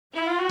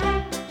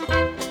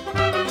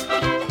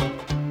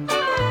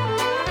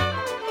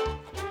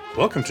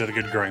Welcome to the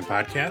Good Growing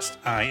Podcast.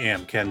 I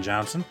am Ken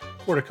Johnson,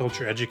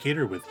 horticulture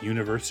educator with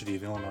University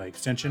of Illinois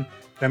Extension,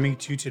 coming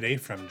to you today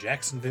from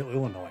Jacksonville,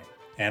 Illinois.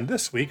 And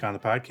this week on the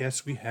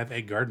podcast, we have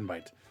a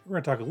Gardenbite. We're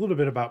going to talk a little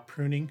bit about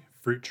pruning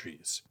fruit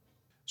trees.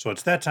 So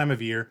it's that time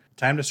of year,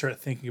 time to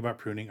start thinking about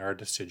pruning our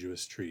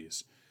deciduous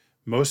trees.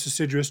 Most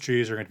deciduous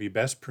trees are going to be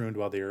best pruned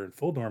while they are in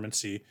full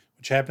dormancy,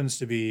 which happens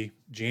to be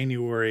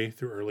January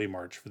through early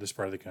March for this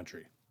part of the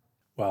country.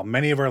 While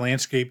many of our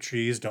landscape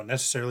trees don't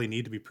necessarily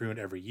need to be pruned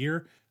every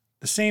year,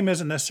 the same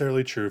isn't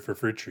necessarily true for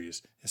fruit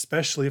trees,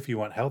 especially if you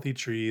want healthy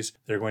trees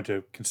that are going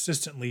to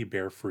consistently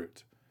bear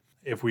fruit.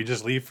 If we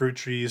just leave fruit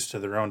trees to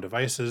their own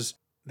devices,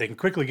 they can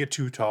quickly get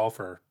too tall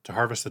to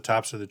harvest the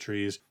tops of the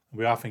trees.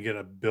 We often get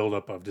a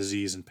buildup of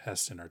disease and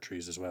pests in our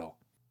trees as well.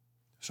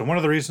 So one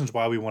of the reasons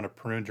why we want to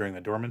prune during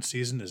the dormant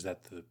season is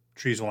that the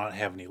trees will not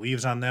have any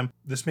leaves on them.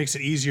 This makes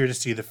it easier to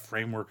see the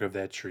framework of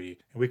that tree,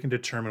 and we can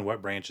determine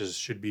what branches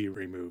should be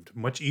removed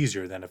much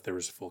easier than if there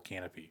was a full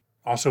canopy.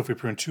 Also, if we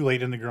prune too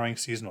late in the growing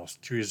season while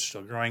trees are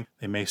still growing,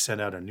 they may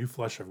send out a new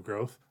flush of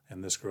growth,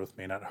 and this growth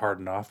may not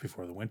harden off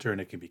before the winter and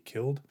it can be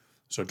killed.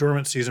 So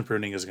dormant season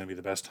pruning is going to be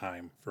the best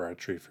time for our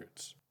tree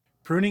fruits.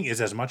 Pruning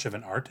is as much of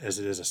an art as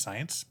it is a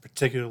science,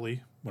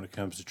 particularly when it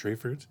comes to tree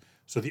fruits.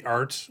 So the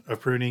art of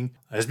pruning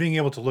is being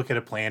able to look at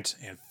a plant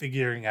and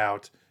figuring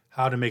out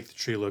how to make the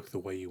tree look the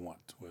way you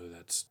want, whether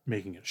that's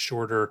making it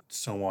shorter,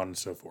 so on and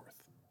so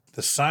forth.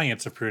 The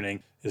science of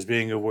pruning is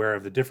being aware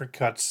of the different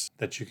cuts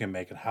that you can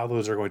make and how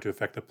those are going to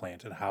affect the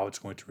plant and how it's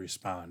going to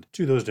respond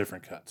to those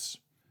different cuts.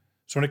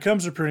 So when it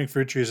comes to pruning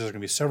fruit trees, there's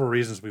going to be several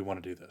reasons we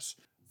want to do this.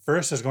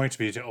 First is going to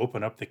be to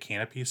open up the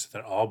canopy so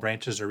that all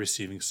branches are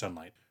receiving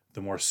sunlight.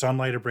 The more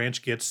sunlight a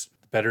branch gets,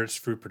 the better its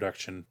fruit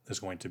production is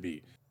going to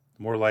be.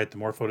 The more light, the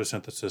more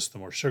photosynthesis, the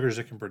more sugars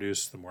it can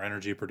produce, the more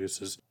energy it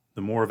produces,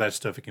 the more of that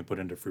stuff it can put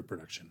into fruit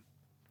production.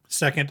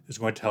 Second is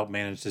going to help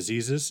manage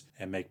diseases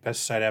and make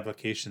pesticide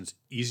applications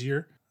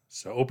easier.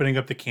 So opening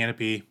up the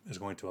canopy is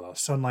going to allow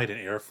sunlight and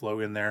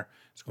airflow in there.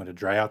 It's going to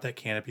dry out that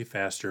canopy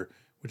faster,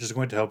 which is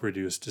going to help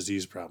reduce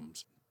disease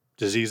problems.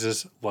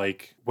 Diseases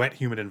like wet,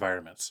 humid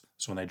environments.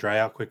 So when they dry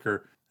out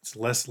quicker, it's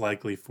less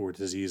likely for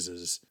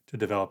diseases to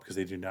develop because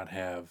they do not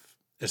have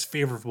as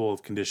favorable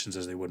of conditions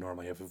as they would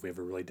normally have if we have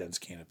a really dense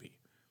canopy.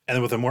 And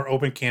then with a more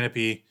open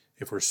canopy,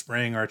 if we're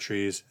spraying our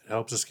trees, it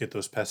helps us get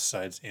those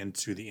pesticides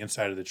into the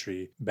inside of the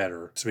tree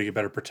better, so we get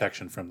better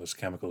protection from those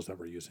chemicals that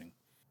we're using.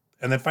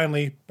 And then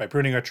finally, by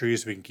pruning our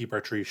trees, we can keep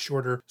our trees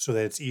shorter so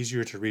that it's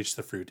easier to reach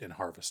the fruit and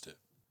harvest it.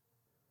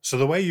 So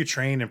the way you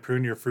train and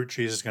prune your fruit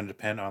trees is going to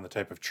depend on the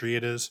type of tree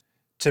it is.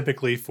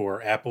 Typically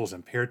for apples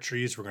and pear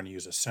trees, we're going to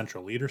use a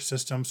central leader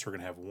system. So we're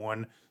going to have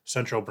one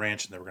central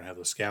branch, and then we're going to have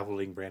those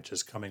scaffolding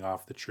branches coming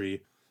off the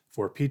tree.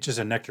 For peaches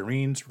and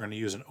nectarines, we're going to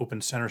use an open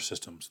center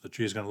system. So the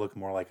tree is going to look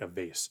more like a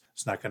vase.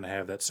 It's not going to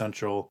have that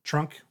central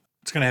trunk.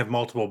 It's going to have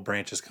multiple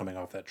branches coming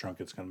off that trunk.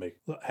 It's going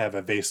to have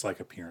a vase-like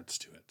appearance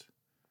to it.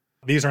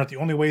 These aren't the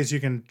only ways you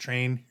can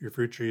train your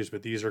fruit trees,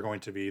 but these are going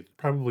to be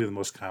probably the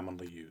most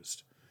commonly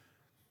used.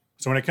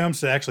 So when it comes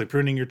to actually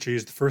pruning your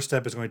trees, the first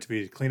step is going to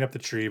be to clean up the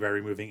tree by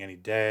removing any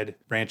dead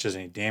branches,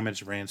 any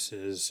damaged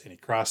branches, any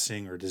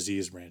crossing or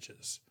diseased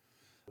branches.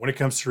 When it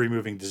comes to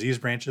removing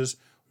diseased branches,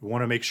 we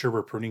want to make sure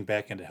we're pruning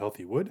back into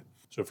healthy wood.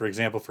 So for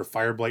example, for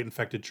fire blight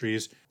infected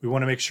trees, we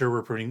want to make sure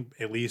we're pruning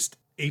at least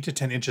 8 to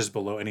 10 inches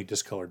below any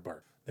discolored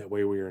bark. That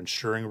way we are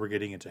ensuring we're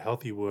getting into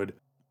healthy wood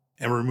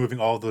and we're removing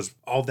all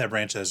of that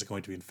branch that is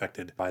going to be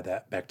infected by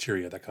that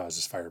bacteria that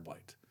causes fire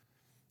blight.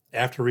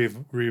 After we've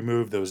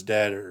removed those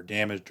dead or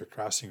damaged or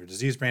crossing or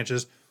diseased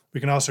branches,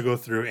 we can also go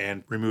through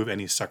and remove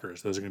any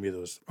suckers. Those are going to be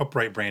those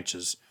upright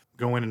branches.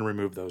 Go in and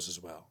remove those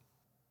as well.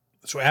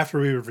 So after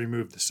we've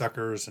removed the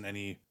suckers and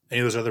any of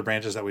those other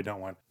branches that we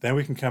don't want, then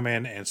we can come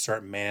in and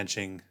start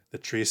managing the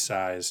tree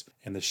size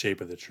and the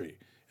shape of the tree.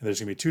 And there's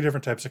going to be 2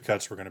 different types of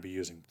cuts we're going to be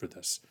using for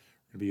this.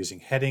 We're going to be using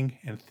heading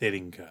and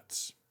thinning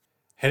cuts.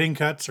 Heading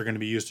cuts are going to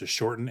be used to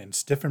shorten and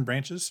stiffen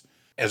branches,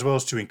 as well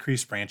as to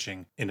increase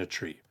branching in a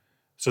tree.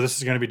 So this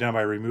is going to be done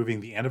by removing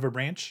the end of a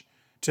branch,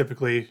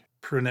 typically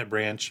prune that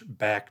branch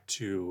back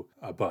to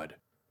a bud.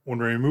 When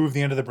we remove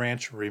the end of the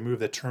branch, we remove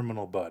the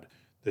terminal bud.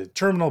 The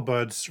terminal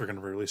buds are going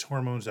to release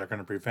hormones that are going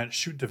to prevent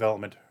shoot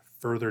development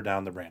further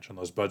down the branch, on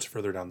those buds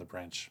further down the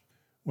branch.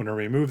 When we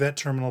remove that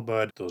terminal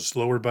bud, those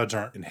lower buds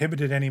aren't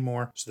inhibited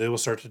anymore, so they will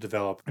start to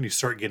develop, and you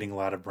start getting a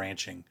lot of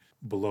branching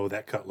below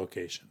that cut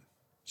location.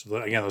 So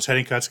again, those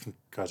heading cuts can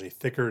cause a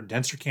thicker,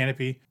 denser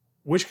canopy,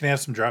 which can have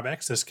some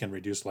drawbacks. This can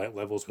reduce light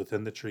levels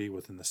within the tree,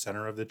 within the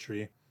center of the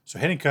tree. So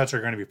heading cuts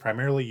are going to be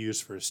primarily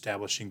used for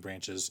establishing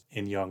branches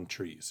in young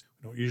trees.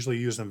 We don't usually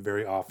use them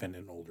very often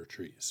in older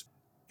trees.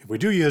 If we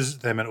do use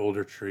them in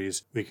older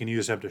trees, we can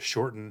use them to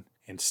shorten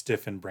and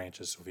stiffen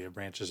branches. So if we have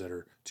branches that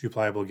are too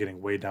pliable,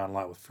 getting weighed down a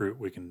lot with fruit,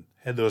 we can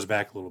head those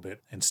back a little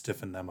bit and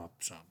stiffen them up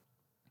some.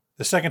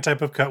 The second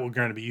type of cut we're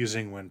going to be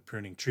using when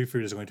pruning tree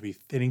fruit is going to be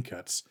thinning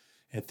cuts.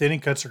 And thinning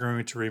cuts are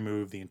going to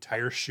remove the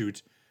entire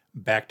shoot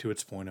back to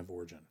its point of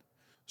origin.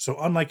 So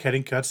unlike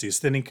heading cuts, these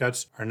thinning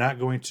cuts are not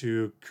going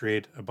to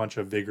create a bunch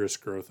of vigorous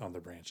growth on the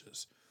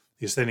branches.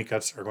 These thinning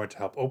cuts are going to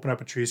help open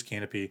up a tree's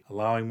canopy,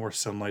 allowing more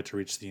sunlight to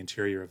reach the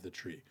interior of the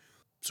tree.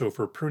 So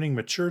for pruning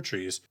mature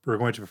trees, we're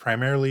going to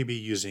primarily be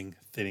using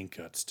thinning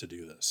cuts to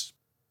do this.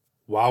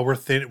 While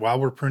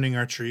we're pruning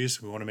our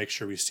trees, we want to make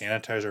sure we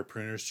sanitize our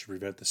pruners to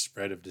prevent the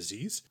spread of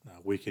disease.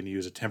 We can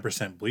use a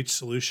 10% bleach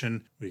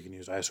solution. We can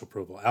use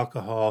isopropyl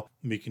alcohol.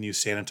 We can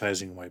use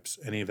sanitizing wipes,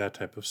 any of that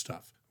type of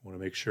stuff. We want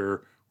to make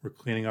sure we're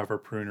cleaning off our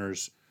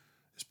pruners,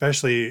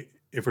 especially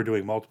if we're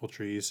doing multiple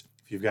trees.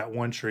 If you've got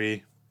one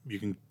tree, you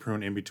can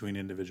prune in between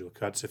individual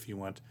cuts if you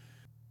want.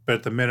 But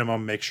at the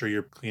minimum, make sure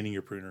you're cleaning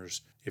your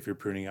pruners. If you're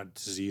pruning out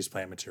diseased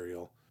plant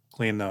material,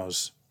 clean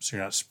those so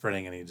you're not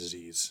spreading any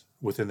disease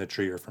within the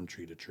tree or from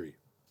tree to tree.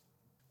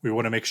 We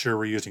want to make sure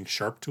we're using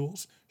sharp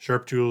tools.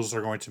 Sharp tools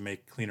are going to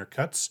make cleaner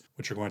cuts,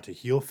 which are going to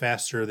heal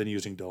faster than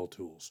using dull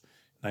tools.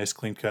 Nice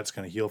clean cut's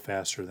going to heal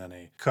faster than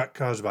a cut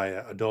caused by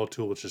a dull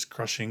tool, which is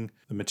crushing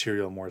the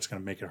material more. It's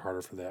going to make it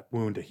harder for that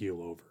wound to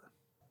heal over.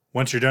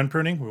 Once you're done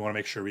pruning, we want to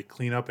make sure we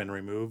clean up and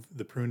remove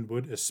the pruned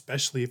wood,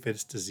 especially if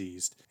it's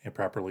diseased, and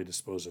properly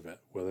dispose of it,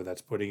 whether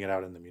that's putting it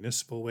out in the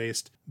municipal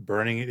waste,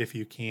 burning it if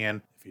you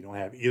can. If you don't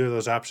have either of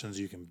those options,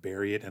 you can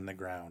bury it in the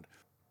ground.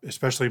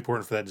 Especially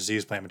important for that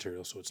diseased plant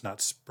material, so it's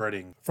not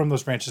spreading from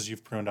those branches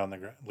you've pruned on the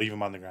ground. Leave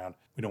them on the ground.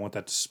 We don't want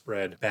that to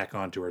spread back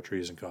onto our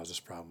trees and cause us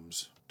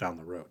problems down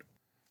the road.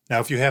 Now,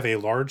 if you have a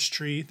large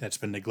tree that's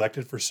been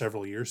neglected for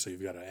several years, so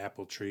you've got an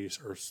apple tree,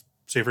 or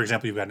say, for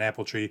example, you've got an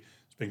apple tree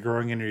that's been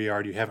growing in your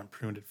yard, you haven't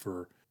pruned it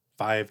for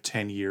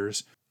 5-10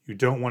 years, you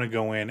don't want to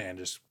go in and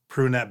just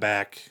prune that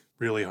back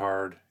really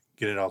hard,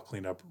 get it all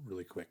cleaned up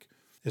really quick.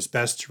 It's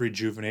best to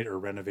rejuvenate or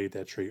renovate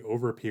that tree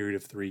over a period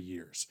of 3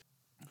 years.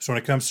 So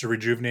when it comes to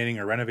rejuvenating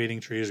or renovating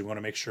trees, we want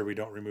to make sure we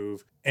don't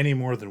remove any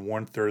more than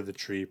 1/3 of the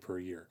tree per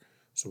year.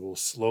 So we'll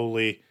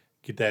slowly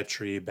get that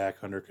tree back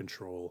under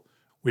control.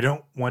 We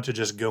don't want to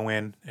just go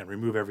in and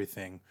remove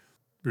everything.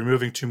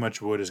 Removing too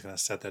much wood is going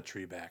to set that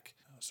tree back.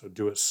 So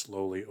do it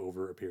slowly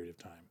over a period of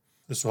time.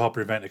 This will help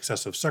prevent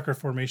excessive sucker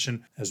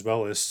formation as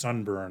well as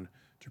sunburn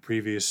to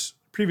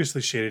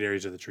previously shaded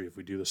areas of the tree if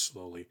we do this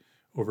slowly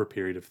over a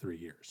period of 3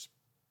 years.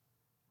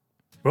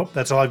 Well,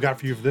 that's all I've got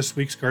for you for this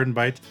week's Garden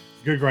Bite.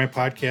 The Good Growing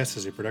Podcast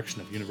is a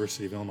production of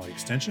University of Illinois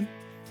Extension.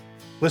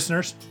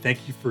 Listeners,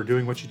 thank you for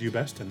doing what you do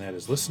best, and that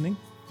is listening.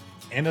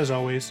 And as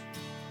always,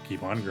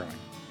 keep on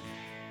growing.